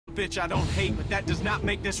Bitch I don't hate, but that does not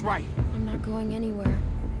make this right. I'm not going anywhere.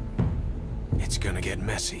 It's gonna get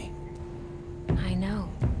messy. I know.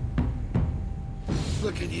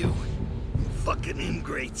 Look at you fucking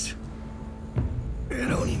ingrates. You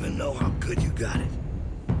don't even know how good you got it.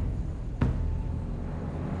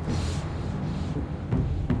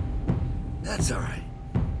 That's alright.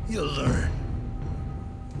 You'll learn.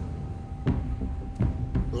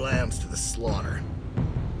 Lambs to the slaughter.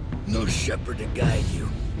 No shepherd to guide you.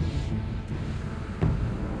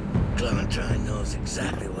 Clementine knows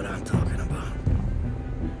exactly what I'm talking about.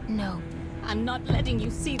 No, I'm not letting you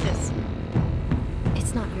see this.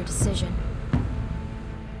 it's not your decision.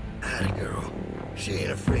 Atta girl. She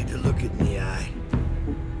ain't afraid to look it in the eye.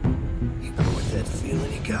 You go with that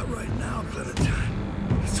feeling you got right now,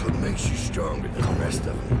 Clementine. That's what makes you stronger than the rest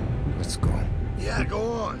of them. Let's go. Yeah, go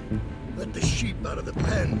on. Let the sheep out of the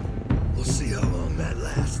pen. We'll see how long that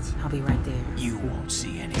lasts. I'll be right there. You won't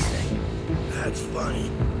see anything. That's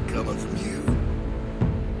funny, coming from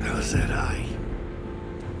you. How's that eye?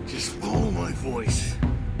 Just follow my voice.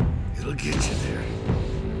 It'll get you there.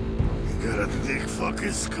 You got a big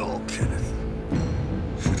fucking skull, Kenneth.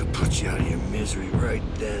 Should've put you out of your misery right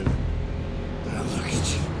then. Now look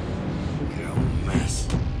at you. You're a mess.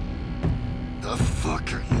 The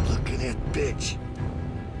fuck are you looking at, bitch?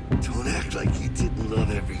 Don't act like you didn't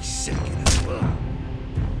love every second as well.